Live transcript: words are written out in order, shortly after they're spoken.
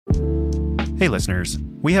Hey listeners,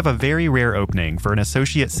 we have a very rare opening for an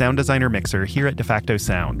associate sound designer mixer here at De Facto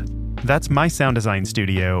Sound. That's my sound design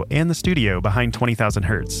studio and the studio behind 20,000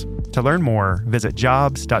 Hertz. To learn more, visit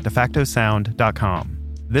jobs.defactosound.com.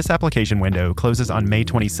 This application window closes on May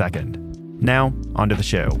 22nd. Now, onto the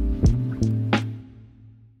show.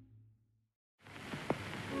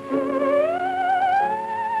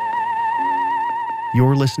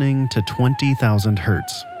 You're listening to 20,000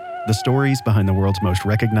 Hertz, the stories behind the world's most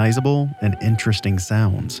recognizable and interesting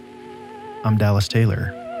sounds. I'm Dallas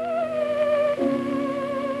Taylor.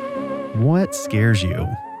 What scares you?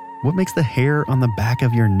 What makes the hair on the back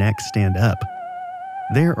of your neck stand up?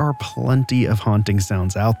 There are plenty of haunting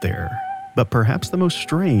sounds out there, but perhaps the most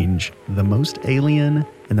strange, the most alien,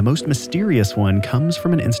 and the most mysterious one comes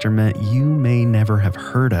from an instrument you may never have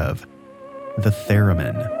heard of: the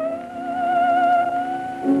theremin.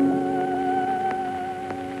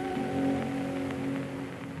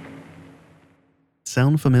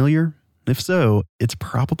 Sound familiar? If so, it's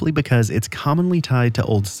probably because it's commonly tied to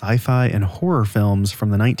old sci-fi and horror films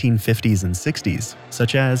from the 1950s and 60s,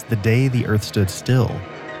 such as The Day the Earth Stood Still.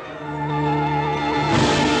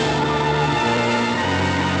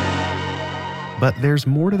 But there's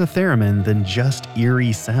more to the theremin than just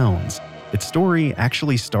eerie sounds. Its story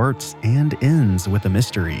actually starts and ends with a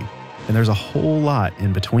mystery, and there's a whole lot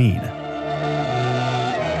in between.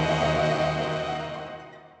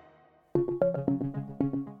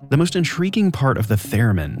 The most intriguing part of the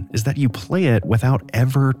theremin is that you play it without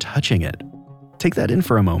ever touching it. Take that in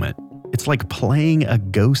for a moment. It's like playing a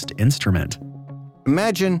ghost instrument.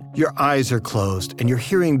 Imagine your eyes are closed and you're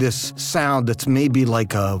hearing this sound that's maybe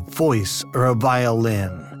like a voice or a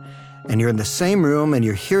violin. And you're in the same room and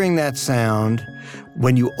you're hearing that sound.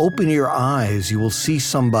 When you open your eyes, you will see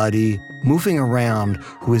somebody moving around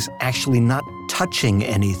who is actually not touching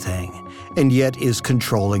anything, and yet is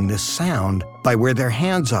controlling this sound by where their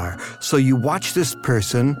hands are. So you watch this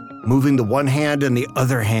person moving the one hand and the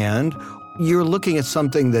other hand. You're looking at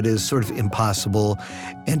something that is sort of impossible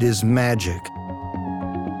and is magic.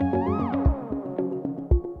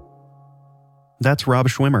 That's Rob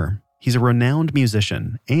Schwimmer. He's a renowned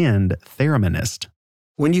musician and thereminist.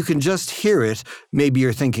 When you can just hear it, maybe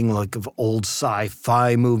you're thinking like of old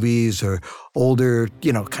sci-fi movies or older,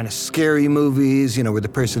 kind of scary movies, where the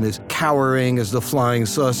person is cowering as the flying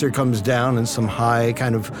saucer comes down and some high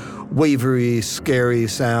kind of wavery, scary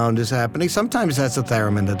sound is happening. Sometimes that's a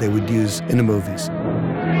theremin that they would use in the movies.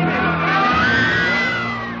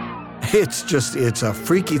 It's a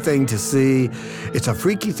freaky thing to see, it's a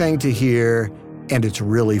freaky thing to hear, and it's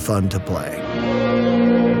really fun to play.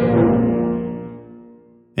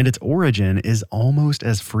 And its origin is almost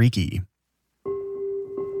as freaky.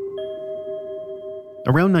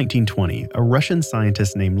 Around 1920, a Russian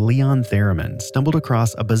scientist named Leon Theremin stumbled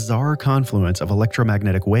across a bizarre confluence of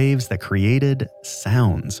electromagnetic waves that created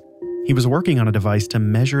sounds. He was working on a device to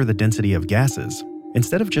measure the density of gases.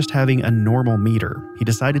 Instead of just having a normal meter, he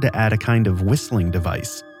decided to add a kind of whistling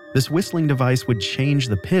device. This whistling device would change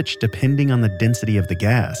the pitch depending on the density of the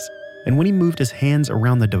gas. And when he moved his hands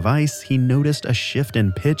around the device, he noticed a shift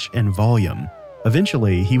in pitch and volume.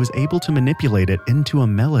 Eventually, he was able to manipulate it into a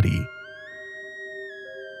melody.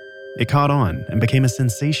 It caught on and became a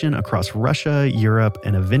sensation across Russia, Europe,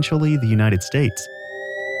 and eventually the United States.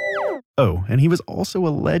 Oh, and he was also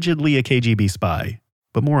allegedly a KGB spy,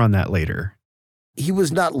 but more on that later. He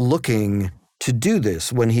was not looking to do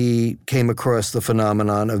this when he came across the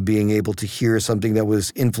phenomenon of being able to hear something that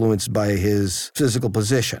was influenced by his physical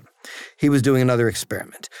position. He was doing another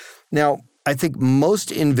experiment. Now, I think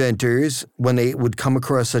most inventors, when they would come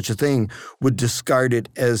across such a thing, would discard it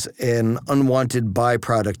as an unwanted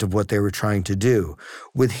byproduct of what they were trying to do.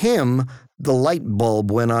 With him, the light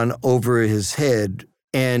bulb went on over his head,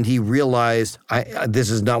 and he realized,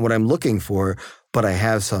 this is not what I'm looking for, but I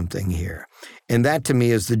have something here. And that, to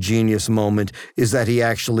me, is the genius moment, is that he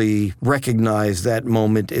actually recognized that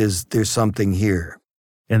moment is there's something here.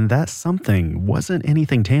 And that something wasn't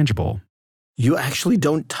anything tangible. You actually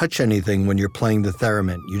don't touch anything when you're playing the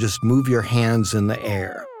theremin. You just move your hands in the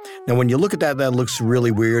air. Now, when you look at that, that looks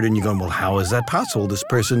really weird, and you're going, well, how is that possible? This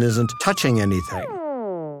person isn't touching anything.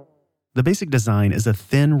 The basic design is a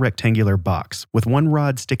thin rectangular box with one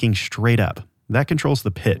rod sticking straight up. That controls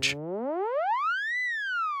the pitch.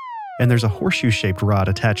 And there's a horseshoe-shaped rod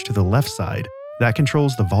attached to the left side. That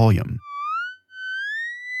controls the volume.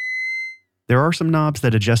 There are some knobs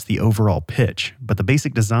that adjust the overall pitch, but the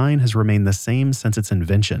basic design has remained the same since its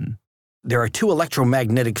invention. There are two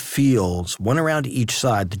electromagnetic fields, one around each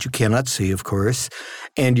side that you cannot see, of course.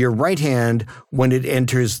 And your right hand, when it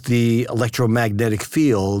enters the electromagnetic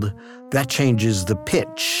field, that changes the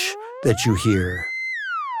pitch that you hear.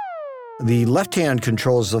 The left hand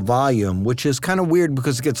controls the volume, which is kind of weird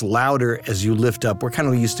because it gets louder as you lift up. We're kind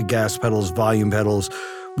of used to gas pedals, volume pedals.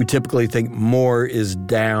 We typically think more is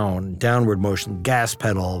down, downward motion, gas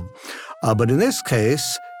pedal. But in this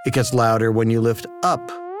case, it gets louder when you lift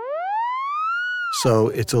up. So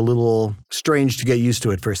it's a little strange to get used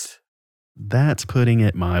to at first. That's putting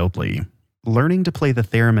it mildly. Learning to play the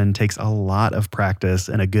theremin takes a lot of practice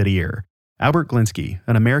and a good ear. Albert Glinsky,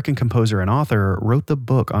 an American composer and author, wrote the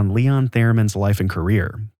book on Leon Theremin's life and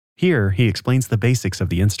career. Here, he explains the basics of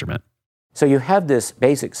the instrument. So you have this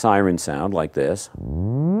basic siren sound like this.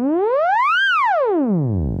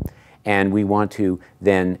 And we want to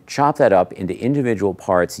then chop that up into individual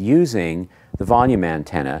parts using the volume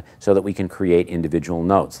antenna so that we can create individual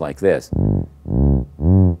notes like this.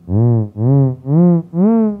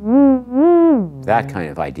 That kind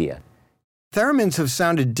of idea. Theremins have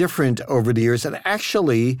sounded different over the years, and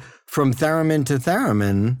actually, from theremin to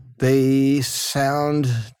theremin, they sound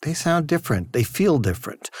different. They feel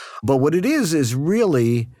different. But what it is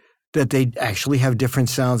really that they actually have different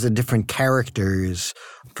sounds and different characters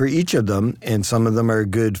for each of them, and some of them are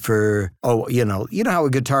good for, you know how a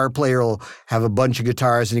guitar player will have a bunch of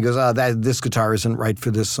guitars, and he goes, this guitar isn't right for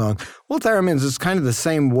this song. Well, theremins is kind of the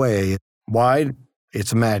same way. Why?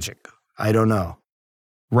 It's magic. I don't know.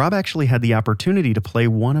 Rob actually had the opportunity to play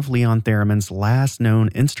one of Leon Theremin's last known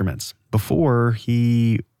instruments before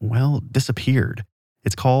he, disappeared.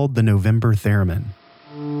 It's called the November Theremin.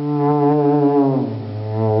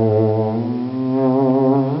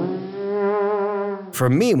 For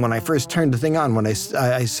me, when I first turned the thing on, when I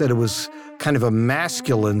said it was kind of a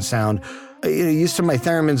masculine sound, used to my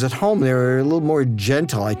theremins at home, they were a little more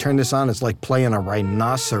gentle. I turned this on, it's like playing a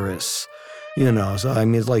rhinoceros.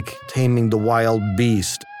 It's like taming the wild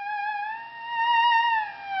beast.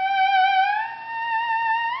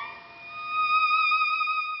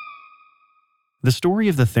 The story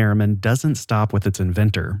of the theremin doesn't stop with its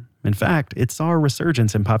inventor. In fact, it saw a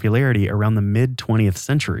resurgence in popularity around the mid-20th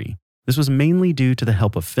century. This was mainly due to the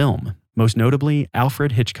help of film, most notably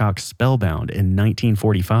Alfred Hitchcock's Spellbound in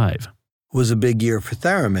 1945. It was a big year for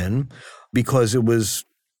theremin because it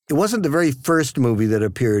wasn't the very first movie that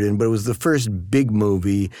appeared in, but it was the first big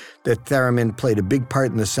movie that theremin played a big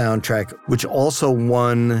part in the soundtrack, which also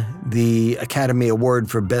won the Academy Award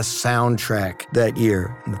for Best Soundtrack that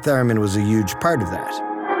year. And the theremin was a huge part of that.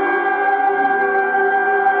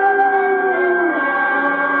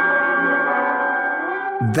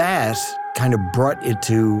 That kind of brought it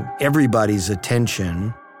to everybody's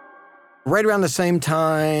attention. Right around the same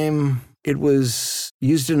time, it was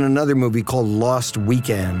used in another movie called Lost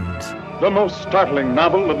Weekend. The most startling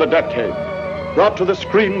novel of the decade, brought to the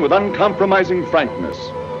screen with uncompromising frankness,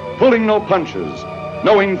 pulling no punches,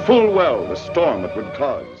 knowing full well the storm it would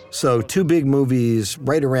cause. So two big movies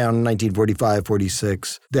right around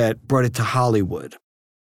 1945-46 that brought it to Hollywood.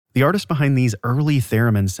 The artist behind these early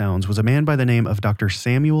theremin sounds was a man by the name of Dr.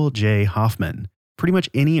 Samuel J. Hoffman. Pretty much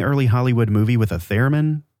any early Hollywood movie with a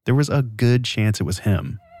theremin, there was a good chance it was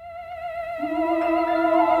him.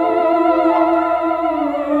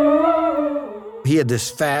 He had this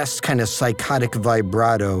fast, kind of psychotic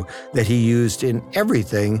vibrato that he used in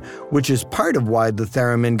everything, which is part of why the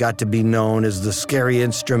theremin got to be known as the scary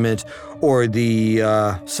instrument, or the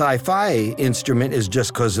sci-fi instrument is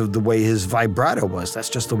just because of the way his vibrato was. That's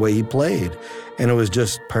just the way he played. And it was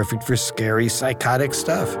just perfect for scary, psychotic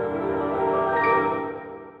stuff.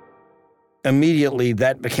 Immediately,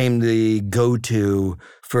 that became the go-to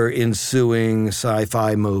for ensuing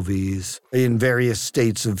sci-fi movies in various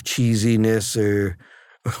states of cheesiness or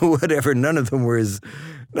whatever. None of them were as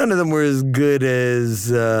good as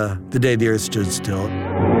The Day the Earth Stood Still.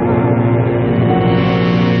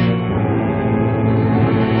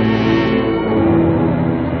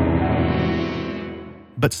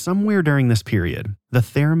 But somewhere during this period, the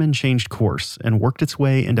theremin changed course and worked its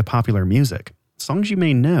way into popular music. Songs you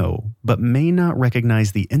may know, but may not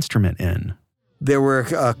recognize the instrument in. There were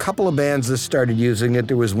a couple of bands that started using it.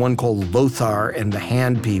 There was one called Lothar and the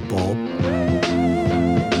Hand People.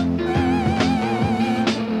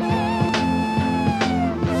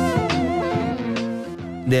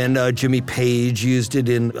 Then Jimmy Page used it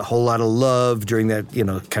in A Whole Lot of Love during that,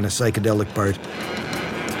 kind of psychedelic part.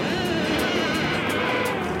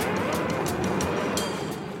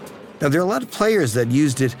 Now, there are a lot of players that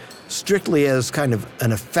used it strictly as kind of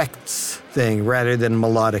an effects thing rather than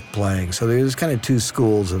melodic playing. So there's kind of two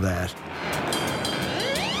schools of that.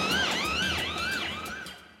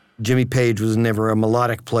 Jimmy Page was never a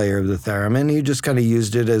melodic player of the theremin. He just kind of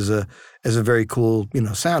used it as a very cool,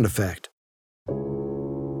 sound effect.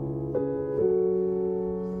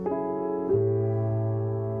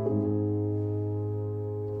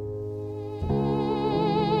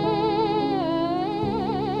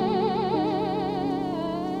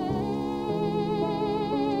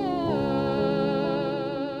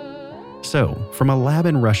 So, from a lab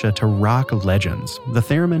in Russia to rock legends, the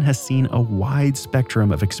theremin has seen a wide spectrum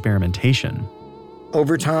of experimentation.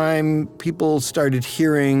 Over time, people started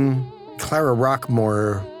hearing Clara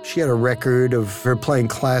Rockmore. She had a record of her playing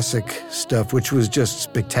classic stuff, which was just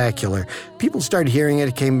spectacular. People started hearing it.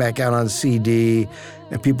 It came back out on CD,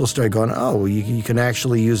 and people started going, oh, you can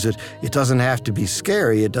actually use it. It doesn't have to be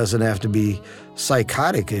scary. It doesn't have to be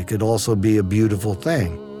psychotic. It could also be a beautiful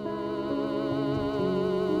thing.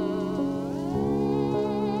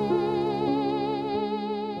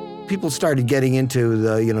 People started getting into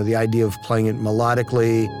the idea of playing it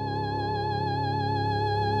melodically.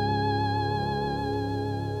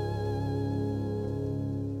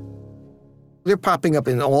 They're popping up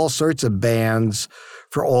in all sorts of bands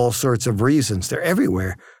for all sorts of reasons. They're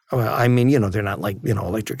everywhere. I mean, they're not like,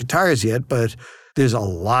 electric guitars yet, but there's a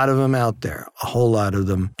lot of them out there, a whole lot of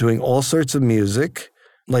them doing all sorts of music,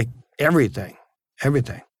 like everything.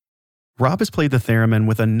 Rob has played the theremin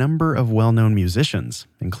with a number of well-known musicians,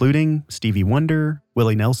 including Stevie Wonder,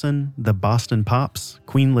 Willie Nelson, the Boston Pops,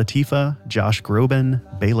 Queen Latifah, Josh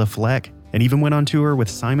Groban, Bela Fleck, and even went on tour with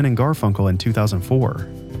Simon and Garfunkel in 2004.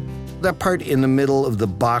 That part in the middle of the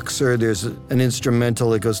boxer, there's an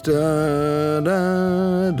instrumental that goes da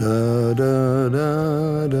da da da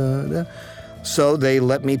da da da. So they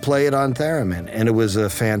let me play it on theremin, and it was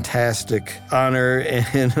a fantastic honor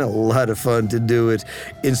and a lot of fun to do it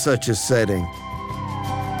in such a setting.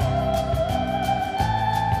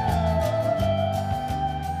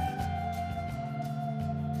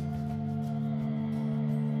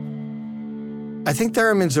 I think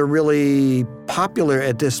theremins are really popular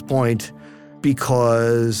at this point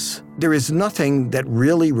because there is nothing that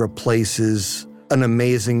really replaces an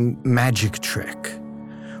amazing magic trick.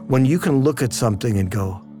 When you can look at something and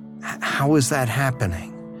go, how is that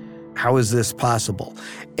happening? How is this possible?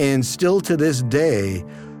 And still to this day,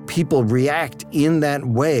 people react in that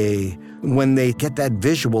way when they get that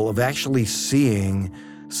visual of actually seeing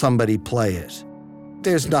somebody play it.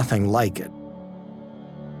 There's nothing like it.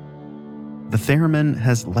 The theremin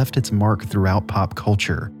has left its mark throughout pop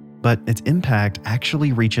culture, but its impact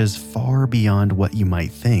actually reaches far beyond what you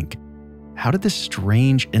might think. How did this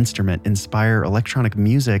strange instrument inspire electronic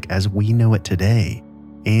music as we know it today?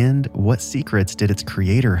 And what secrets did its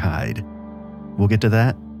creator hide? We'll get to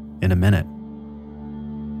that in a minute.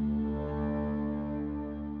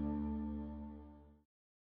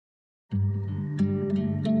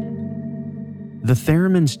 The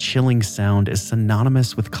theremin's chilling sound is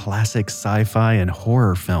synonymous with classic sci-fi and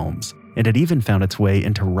horror films, and it even found its way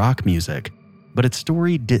into rock music. But its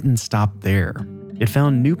story didn't stop there. It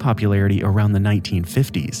found new popularity around the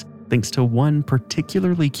 1950s, thanks to one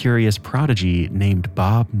particularly curious prodigy named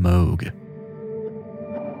Bob Moog.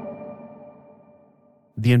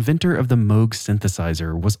 The inventor of the Moog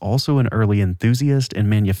synthesizer was also an early enthusiast and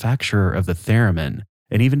manufacturer of the theremin,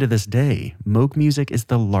 and even to this day, Moog Music is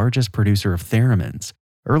the largest producer of theremins.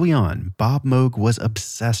 Early on, Bob Moog was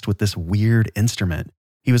obsessed with this weird instrument.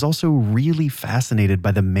 He was also really fascinated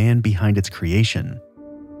by the man behind its creation.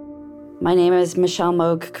 My name is Michelle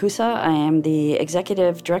Moog Kusa. I am the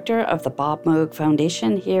executive director of the Bob Moog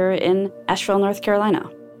Foundation here in Asheville, North Carolina.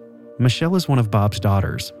 Michelle is one of Bob's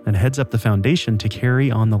daughters and heads up the foundation to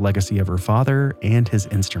carry on the legacy of her father and his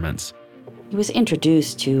instruments. He was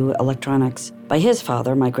introduced to electronics by his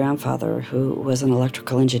father, my grandfather, who was an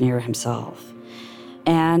electrical engineer himself.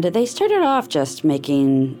 And they started off just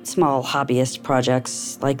making small hobbyist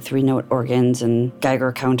projects like 3-note organs and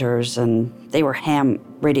Geiger counters, and they were ham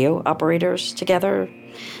radio operators together.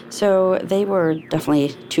 So they were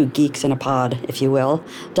definitely two geeks in a pod, if you will,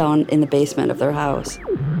 down in the basement of their house.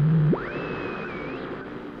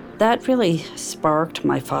 That really sparked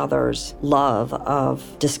my father's love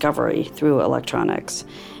of discovery through electronics.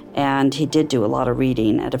 And he did do a lot of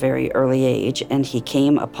reading at a very early age, and he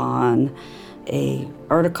came upon an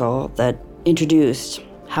article that introduced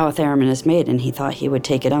how a theremin is made, and he thought he would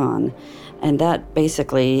take it on. And that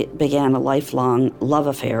basically began a lifelong love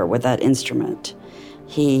affair with that instrument.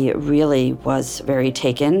 He really was very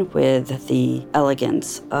taken with the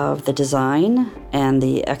elegance of the design and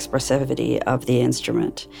the expressivity of the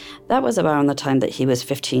instrument. That was around the time that he was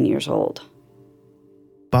 15 years old.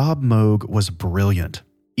 Bob Moog was brilliant.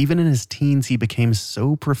 Even in his teens, he became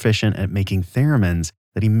so proficient at making theremins,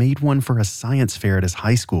 that he made one for a science fair at his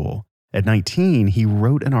high school. At 19, he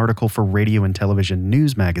wrote an article for Radio and Television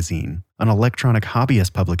News magazine, an electronic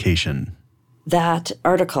hobbyist publication. That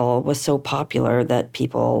article was so popular that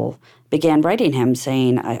people began writing him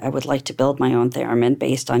saying, I would like to build my own theremin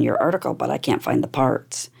based on your article, but I can't find the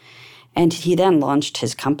parts. And he then launched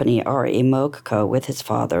his company, R.A. Moog Co., with his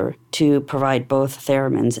father to provide both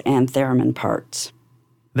theremins and theremin parts.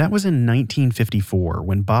 That was in 1954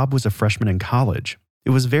 when Bob was a freshman in college. It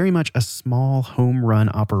was very much a small home-run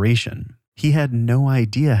operation. He had no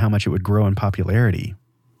idea how much it would grow in popularity.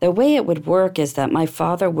 The way it would work is that my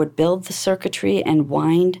father would build the circuitry and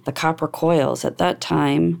wind the copper coils. At that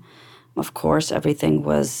time, of course, everything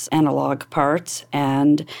was analog parts,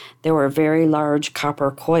 and there were very large copper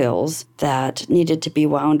coils that needed to be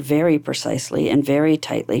wound very precisely and very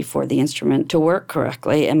tightly for the instrument to work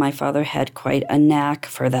correctly, and my father had quite a knack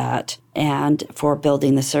for that and for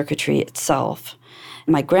building the circuitry itself.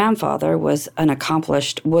 My grandfather was an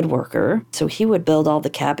accomplished woodworker, so he would build all the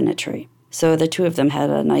cabinetry. So the two of them had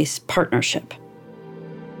a nice partnership.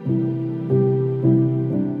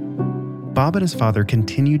 Bob and his father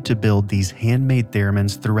continued to build these handmade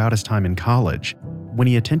theremins throughout his time in college. When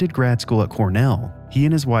he attended grad school at Cornell, he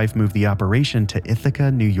and his wife moved the operation to Ithaca,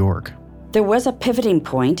 New York. There was a pivoting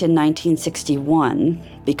point in 1961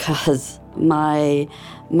 because my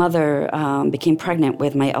mother became pregnant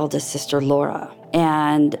with my eldest sister, Laura.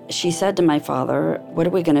 And she said to my father, what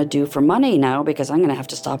are we going to do for money now? Because I'm going to have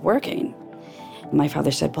to stop working. My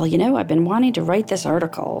father said, well, I've been wanting to write this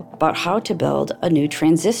article about how to build a new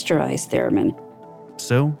transistorized theremin.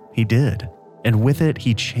 So he did. And with it,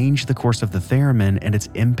 he changed the course of the theremin and its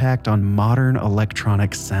impact on modern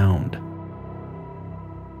electronic sound.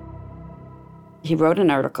 He wrote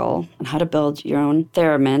an article on how to build your own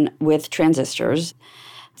theremin with transistors.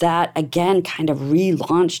 That, again, kind of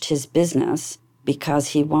relaunched his business because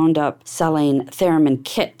he wound up selling theremin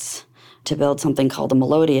kits to build something called a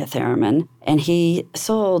Melodia theremin, and he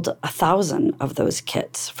sold 1,000 of those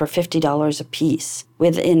kits for $50 a piece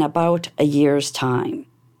within about a year's time.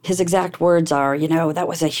 His exact words are, that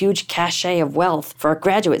was a huge cachet of wealth for a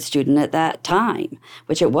graduate student at that time,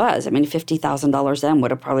 which it was. $50,000 then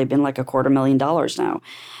would have probably been like $250,000 now.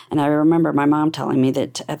 And I remember my mom telling me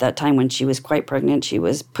that at that time when she was quite pregnant, she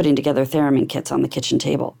was putting together theremin kits on the kitchen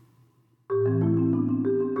table.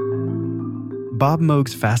 Bob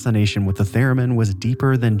Moog's fascination with the theremin was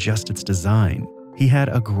deeper than just its design. He had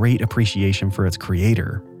a great appreciation for its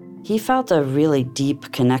creator. He felt a really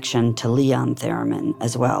deep connection to Leon Theremin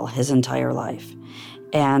as well, his entire life.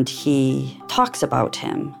 And he talks about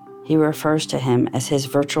him. He refers to him as his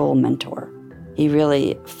virtual mentor. He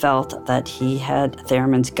really felt that he had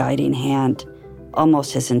Theremin's guiding hand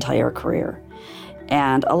almost his entire career.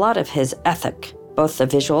 And a lot of his ethic, both the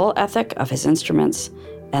visual ethic of his instruments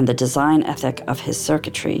and the design ethic of his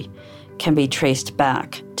circuitry, can be traced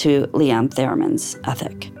back to Leon Theremin's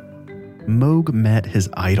ethic. Moog met his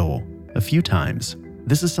idol a few times.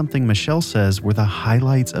 This is something Michelle says were the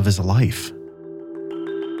highlights of his life.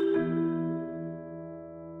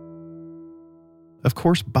 Of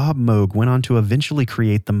course, Bob Moog went on to eventually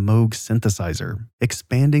create the Moog synthesizer,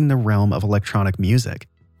 expanding the realm of electronic music.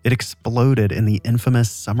 It exploded in the infamous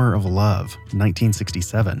Summer of Love,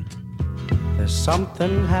 1967. There's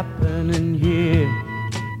something happening here,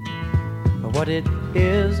 but what it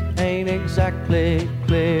is ain't exactly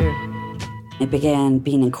clear. It began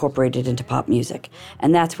being incorporated into pop music.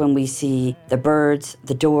 And that's when we see the Byrds,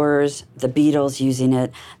 the Doors, the Beatles using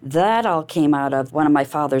it. That all came out of one of my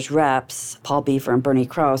father's reps, Paul Beaver and Bernie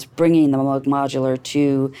Krause, bringing the Moog Modular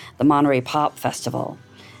to the Monterey Pop Festival.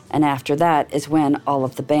 And after that is when all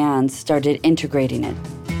of the bands started integrating it.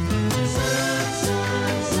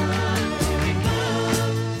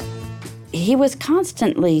 He was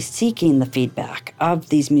constantly seeking the feedback of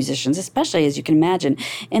these musicians, especially, as you can imagine.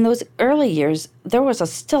 In those early years, there was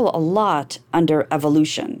still a lot under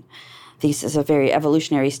evolution. This is a very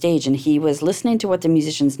evolutionary stage, and he was listening to what the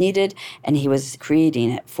musicians needed, and he was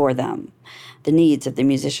creating it for them. The needs of the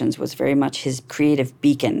musicians was very much his creative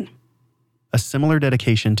beacon. A similar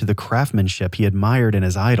dedication to the craftsmanship he admired in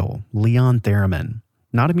his idol, Leon Theremin.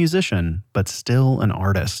 Not a musician, but still an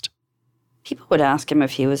artist. People would ask him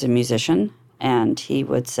if he was a musician, and he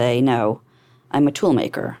would say, no, I'm a tool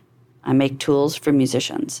maker. I make tools for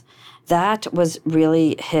musicians. That was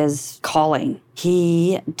really his calling.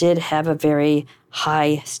 He did have a very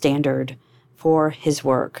high standard for his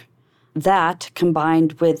work. That,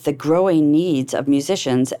 combined with the growing needs of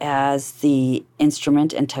musicians as the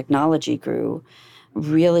instrument and technology grew,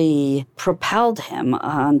 really propelled him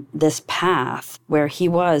on this path where he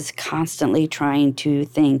was constantly trying to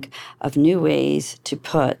think of new ways to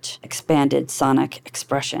put expanded sonic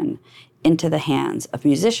expression into the hands of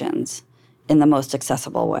musicians in the most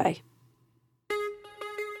accessible way.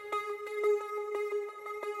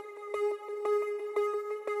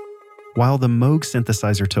 While the Moog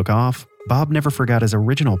synthesizer took off, Bob never forgot his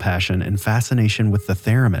original passion and fascination with the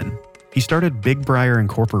theremin. He started Big Briar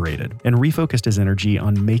Incorporated and refocused his energy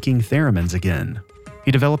on making theremins again.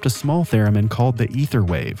 He developed a small theremin called the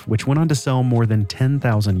Etherwave, which went on to sell more than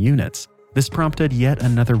 10,000 units. This prompted yet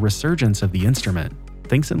another resurgence of the instrument,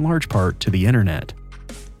 thanks in large part to the internet.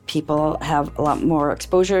 People have a lot more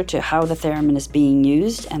exposure to how the theremin is being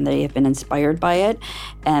used, and they have been inspired by it.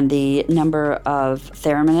 And the number of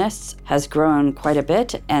thereminists has grown quite a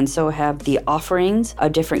bit, and so have the offerings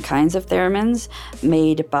of different kinds of theremins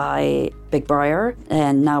made by Big Briar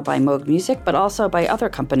and now by Moog Music, but also by other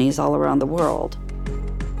companies all around the world.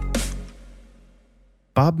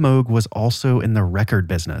 Bob Moog was also in the record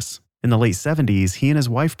business. In the late 70s, he and his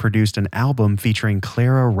wife produced an album featuring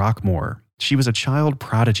Clara Rockmore. She was a child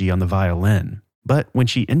prodigy on the violin, but when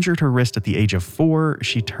she injured her wrist at the age of 4,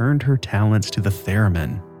 she turned her talents to the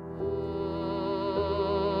theremin.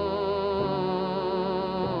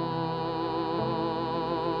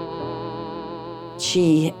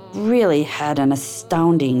 She really had an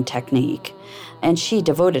astounding technique, and she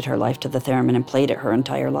devoted her life to the theremin and played it her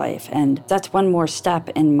entire life. And that's one more step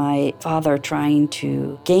in my father trying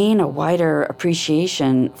to gain a wider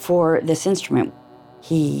appreciation for this instrument.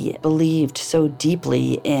 He believed so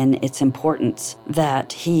deeply in its importance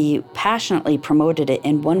that he passionately promoted it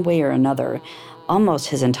in one way or another almost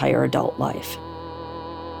his entire adult life.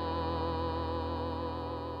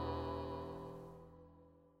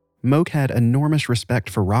 Moog had enormous respect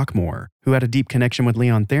for Rockmore, who had a deep connection with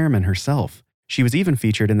Leon Theremin herself. She was even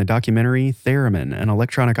featured in the documentary Theremin, an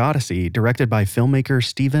Electronic Odyssey, directed by filmmaker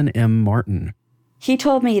Stephen M. Martin. He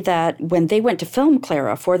told me that when they went to film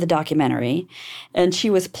Clara for the documentary and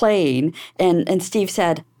she was playing, and Steve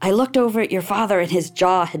said, I looked over at your father and his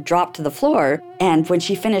jaw had dropped to the floor. And when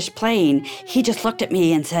she finished playing, he just looked at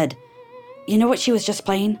me and said, you know what she was just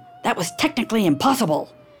playing? That was technically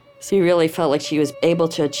impossible. So he really felt like she was able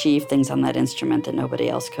to achieve things on that instrument that nobody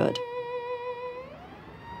else could.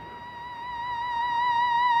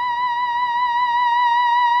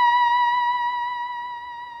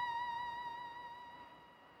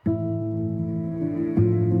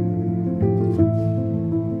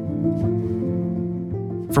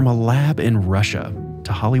 From a lab in Russia,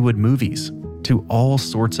 to Hollywood movies, to all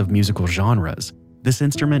sorts of musical genres, this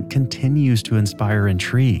instrument continues to inspire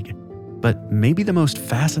intrigue. But maybe the most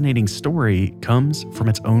fascinating story comes from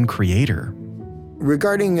its own creator.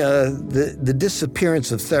 Regarding the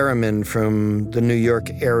disappearance of theremin from the New York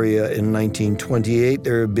area in 1928,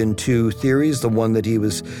 there have been two theories. The one that he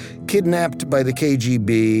was kidnapped by the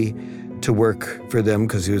KGB to work for them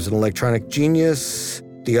because he was an electronic genius.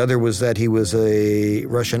 The other was that he was a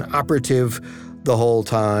Russian operative the whole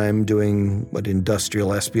time doing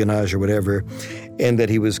industrial espionage or whatever, and that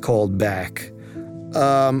he was called back.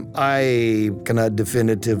 I cannot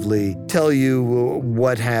definitively tell you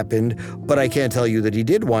what happened, but I can tell you that he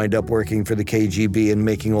did wind up working for the KGB and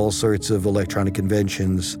making all sorts of electronic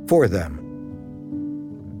inventions for them.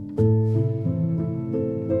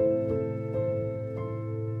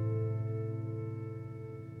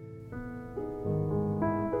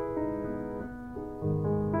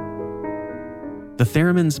 The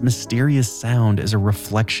theremin's mysterious sound is a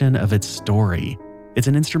reflection of its story. It's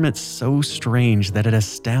an instrument so strange that it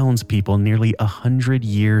astounds people nearly 100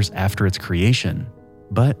 years after its creation.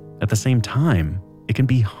 But at the same time, it can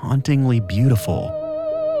be hauntingly beautiful.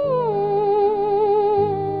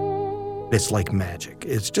 It's like magic.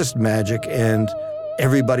 It's just magic, and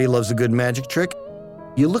everybody loves a good magic trick.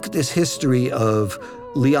 You look at this history of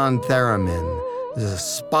Leon Theremin, the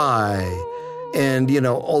spy, and,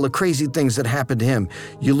 all the crazy things that happened to him.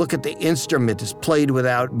 You look at the instrument, it's played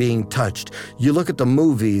without being touched. You look at the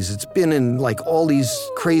movies, it's been in all these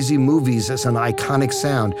crazy movies as an iconic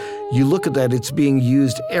sound. You look at that, it's being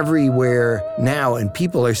used everywhere now, and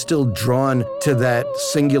people are still drawn to that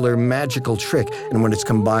singular magical trick. And when it's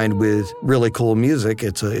combined with really cool music,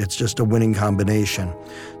 it's just a winning combination.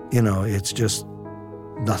 It's just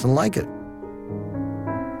nothing like it.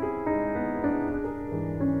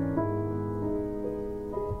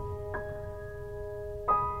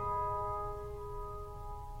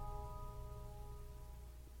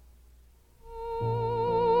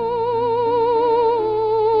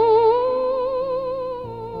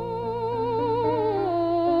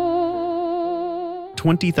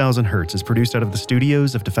 20,000 Hertz is produced out of the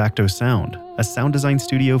studios of De Facto Sound, a sound design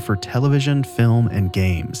studio for television, film, and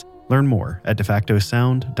games. Learn more at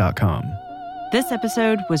defactosound.com. This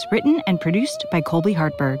episode was written and produced by Colby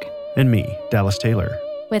Hartberg. And me, Dallas Taylor.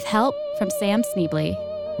 With help from Sam Sneebly.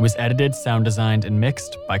 It was edited, sound designed, and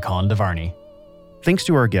mixed by Colin DeVarney. Thanks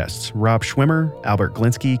to our guests, Rob Schwimmer, Albert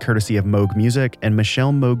Glinsky, courtesy of Moog Music, and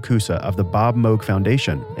Michelle Moog Kusa of the Bob Moog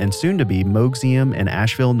Foundation, and soon to be Moogseum in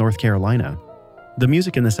Asheville, North Carolina. The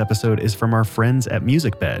music in this episode is from our friends at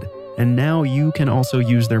MusicBed, and now you can also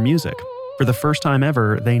use their music. For the first time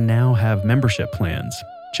ever, they now have membership plans.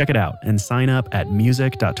 Check it out and sign up at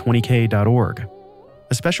music.20k.org.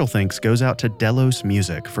 A special thanks goes out to Delos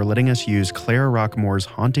Music for letting us use Clara Rockmore's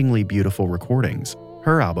hauntingly beautiful recordings.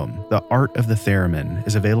 Her album, The Art of the Theremin,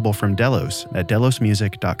 is available from Delos at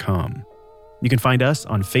delosmusic.com. You can find us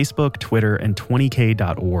on Facebook, Twitter, and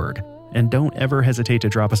 20k.org. And don't ever hesitate to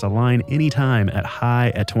drop us a line anytime at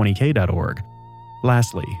hi@20k.org.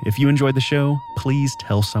 Lastly, if you enjoyed the show, please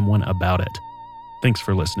tell someone about it. Thanks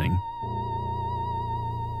for listening.